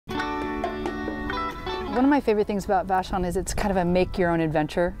One of my favorite things about Vashon is it's kind of a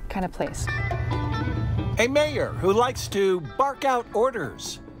make-your-own-adventure kind of place. A mayor who likes to bark out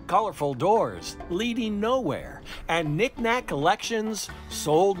orders, colorful doors leading nowhere, and knick-knack collections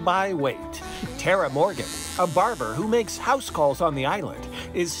sold by weight. Tara Morgan, a barber who makes house calls on the island,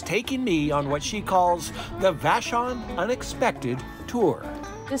 is taking me on what she calls the Vashon Unexpected tour.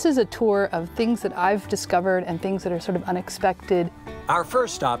 This is a tour of things that I've discovered and things that are sort of unexpected. Our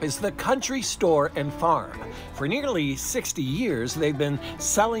first stop is the country store and farm. For nearly 60 years, they've been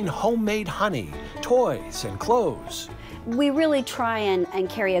selling homemade honey, toys, and clothes. We really try and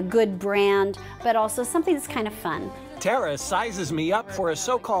carry a good brand, but also something that's kind of fun. Tara sizes me up for a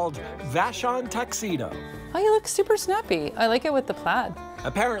so-called Vashon Tuxedo. Oh, you look super snappy. I like it with the plaid.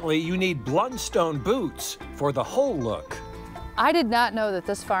 Apparently, you need Blundstone boots for the whole look. I did not know that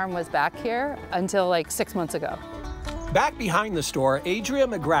this farm was back here until like 6 months ago. Back behind the store, Adria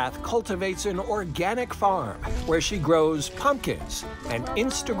McGrath cultivates an organic farm where she grows pumpkins and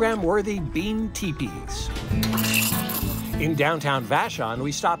Instagram-worthy bean teepees. In downtown Vashon,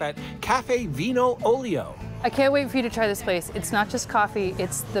 we stop at Caffe Vino Olio. I can't wait for you to try this place. It's not just coffee,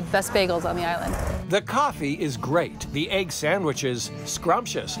 it's the best bagels on the island. The coffee is great, the egg sandwiches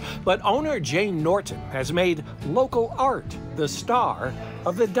scrumptious, but owner Jayne Norton has made local art the star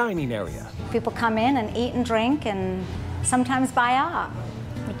of the dining area. People come in and eat and drink and sometimes buy art,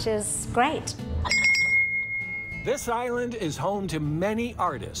 which is great. This island is home to many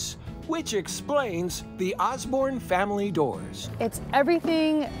artists, which explains the Osborne family doors. It's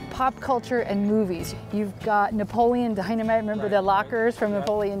everything pop culture and movies. You've got Napoleon Dynamite, remember the lockers from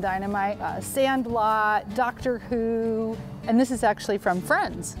Napoleon Dynamite, Sandlot, Doctor Who, and this is actually from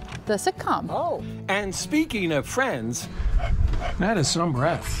Friends, the sitcom. Oh. And speaking of Friends, that is some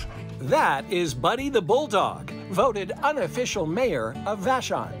breath. That is Buddy the Bulldog, voted unofficial mayor of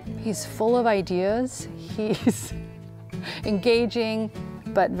Vashon. He's full of ideas. He's engaging,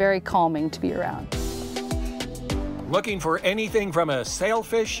 but very calming to be around. Looking for anything from a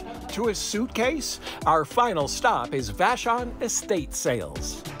sailfish to a suitcase? Our final stop is Vashon Estate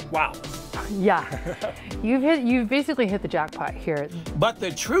Sales. Wow. Yeah, you've basically hit the jackpot here. But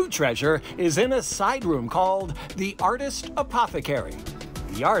the true treasure is in a side room called the Artist Apothecary.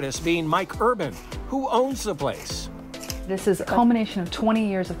 The artist being Mike Urban, who owns the place. This is a culmination of 20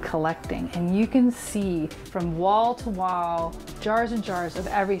 years of collecting, and you can see from wall to wall, jars and jars of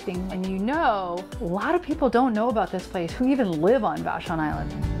everything. And you know, a lot of people don't know about this place who even live on Vashon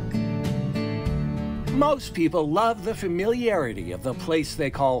Island. Most people love the familiarity of the place they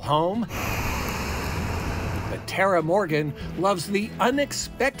call home. But Tara Morgan loves the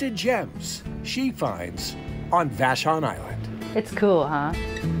unexpected gems she finds on Vashon Island. It's cool, huh?